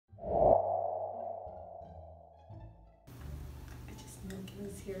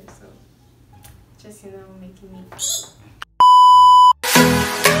things here, so just, you know, making me.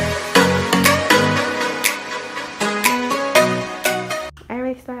 I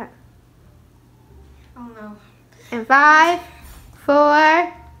erase that. Oh no. And 5,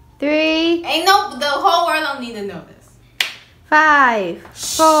 4, 3. Ain't no, the whole world don't need to know this. 5,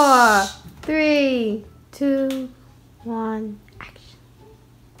 4, 3, 2, 1. Action.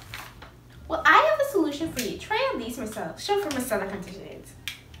 Well, I have a solution for you. Try out these Marcella. Show for Marcella Hunter shades.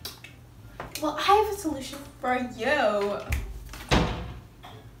 Well, I have a solution for you.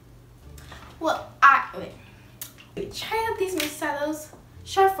 Well, wait. Try out these Marcellos.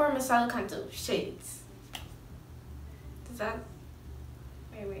 Short for Marcella Canto shades. Does that?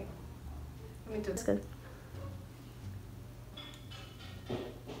 Wait. Let me do this. Good.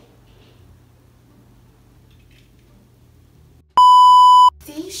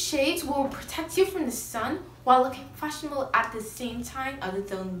 These shades will protect you from the sun while looking fashionable at the same time, other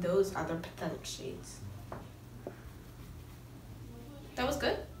than those other pathetic shades. That was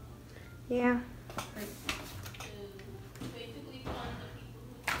good? Yeah. Right.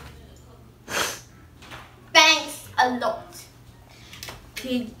 Thanks a lot.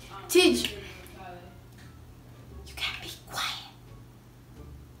 Did you? You can't be quiet.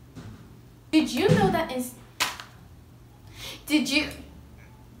 Did you know that Did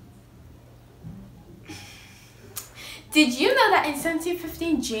you know that in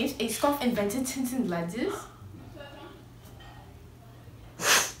 1715 James A. Scoff invented tinted lenses?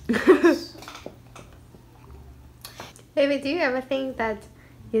 Baby, do you ever think that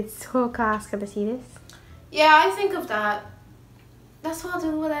it's whole class gonna see this? Yeah, I think of that. That's what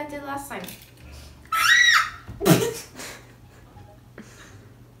I did last time.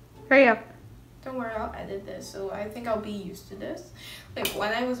 Hurry up. Don't worry, I'll edit this, so I think I'll be used to this. Like,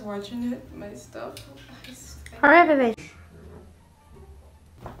 when I was watching it, my stuff... Hurry up, baby.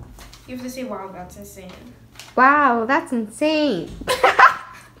 You have to say, wow, that's insane. Wow, that's insane.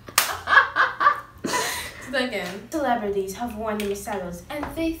 Again, celebrities have worn the Marcellos, and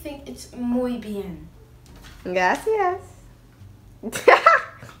they think it's muy bien. Yes.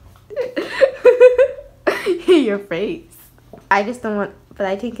 Your face. I just don't want, but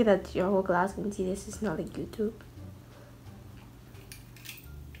I think that your whole class can see this. It's not like YouTube.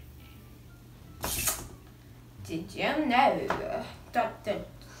 Did you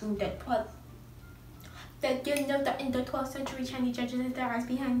know that in the 12th century Chinese judges hid their eyes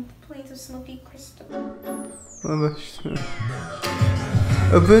behind plates of smoky crystal? Smoky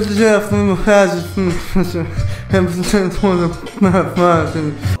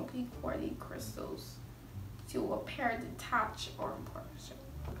quartzy crystals to appear detached or impartial.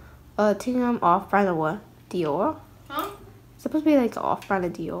 Think I'm off-brand of what? Dior? Huh? It's supposed to be like off-brand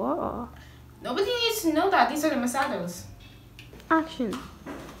of Dior or? Nobody needs to know that. These are the Marcellos. Action.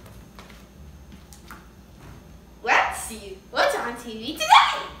 Let's see what's on TV today.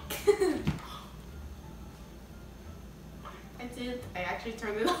 I actually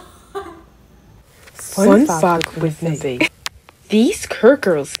turned it on. Fun fact with Nevaeh. These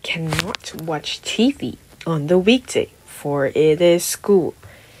girls cannot watch TV on the weekday, for it is school.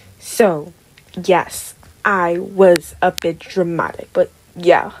 So, yes, I was a bit dramatic, but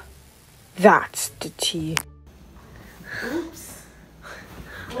yeah, that's the tea. Oops.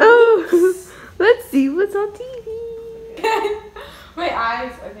 Oh, let's see what's on TV. My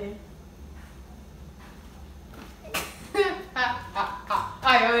eyes, okay.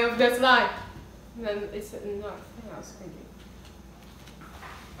 I only have this line. And then it's not. I was thinking.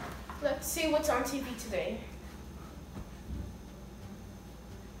 Let's see what's on TV today.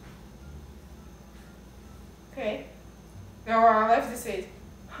 Okay. Now I left to say,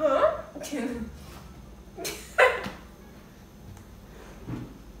 huh?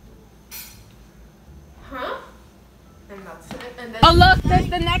 Huh? And that's it. And then Oh look, there's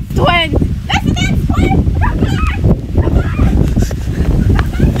the next twin. That's the next twin.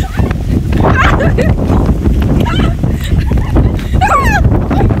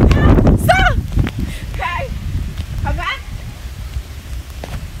 Stop. Okay. Come back.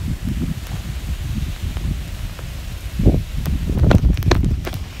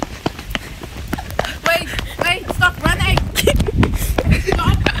 Wait, stop running.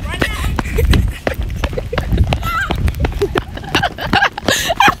 Stop running.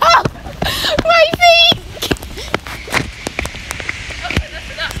 My feet!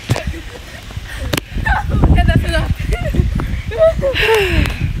 Okay, that's enough.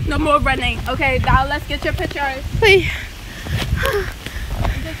 No more running. Okay, now let's get your pictures. Please.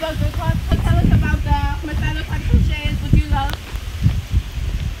 This was good one. So tell us about the Marcella Contour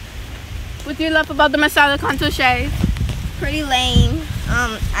What do you love about the Marcella Contour? pretty lame.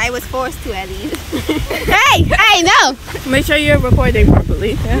 I was forced to at least. hey, no! Make sure you're recording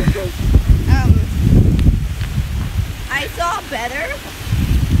properly. Yeah. I saw better.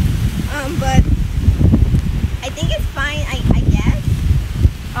 But I think it's fine. I guess.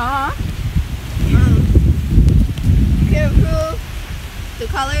 You can improve the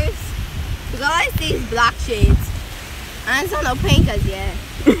colors. Because I see these black shades. I don't know pink as yet.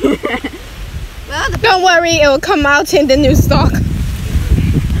 Well, don't worry, it will come out in the new stock.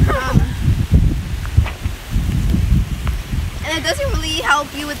 And it doesn't really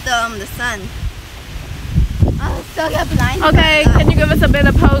help you with the sun. Oh, still get blind. Okay, can you give us a bit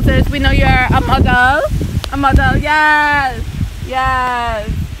of poses? We know you're a model. A model, yes. Yes.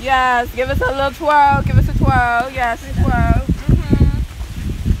 Yes. Give us a little twirl. Give us a twirl. Yes, a twirl.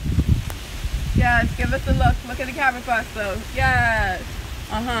 Yes, give us a look. Look at the camera first though. Yes.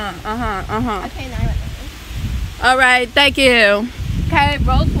 Okay, now I All right, thank you. Okay,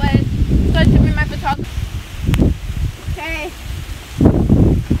 roll switch. Switch to be my photographer. Okay.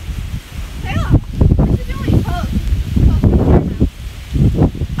 Hey, look. What you doing? Pose.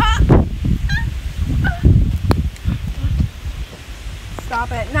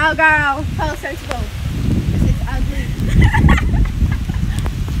 Stop it. Now, girl. Pose sensible. This is ugly.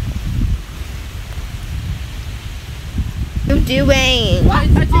 What are you doing? What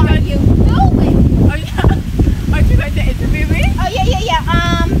are you doing? Are you going to interview me? Oh, yeah.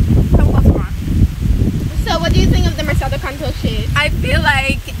 So what do you think of the Mercedes contour shade? I feel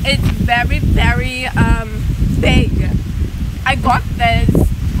like it's very, very big. I got this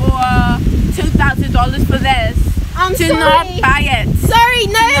for $2,000 for this. I'm Do sorry. not buy it. Sorry,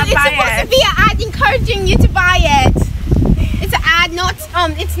 no, Do not it's buy supposed it. to be an ad encouraging you to buy it. It's an ad, not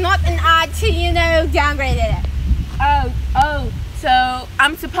it's not an ad to, downgrade it. Oh, so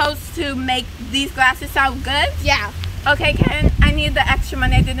I'm supposed to make these glasses sound good? Yeah. Okay, I need the extra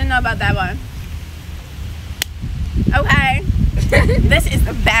money. I didn't know about that one. Okay. This is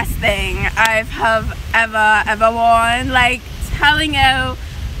the best thing I have ever worn. Like, telling you,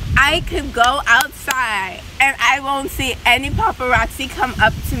 I could go outside and I won't see any paparazzi come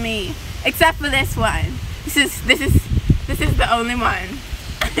up to me, except for this one. This is the only one.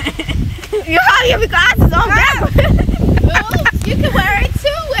 You have your glasses on backwards. You can wear it 2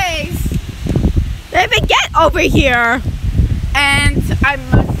 ways. Baby, get over here. And I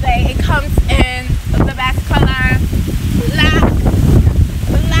must say, it comes in the best color.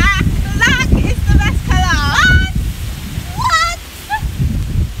 Black is the best color. What?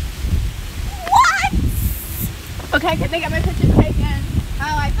 Okay, can they get my picture taken?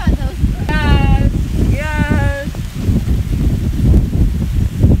 Oh, I thought those. Yes.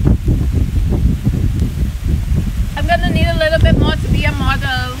 I'm gonna need a little bit more to be a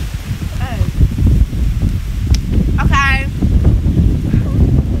model. Okay.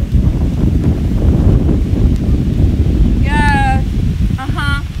 Yeah.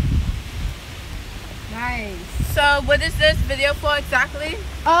 Nice. So what is this video for exactly?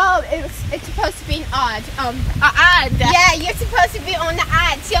 Oh, it's supposed to be an ad. An ad? Yeah, you're supposed to be on the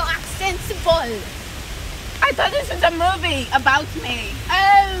ad. Your accent's full. I thought this was a movie about me.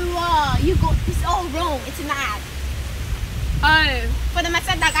 Oh, you got this all wrong. It's an ad. Oh. For the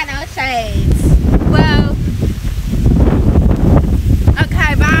Mercedes shades. Well.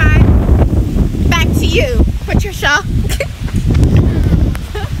 Okay, bye. Back to you, Patricia.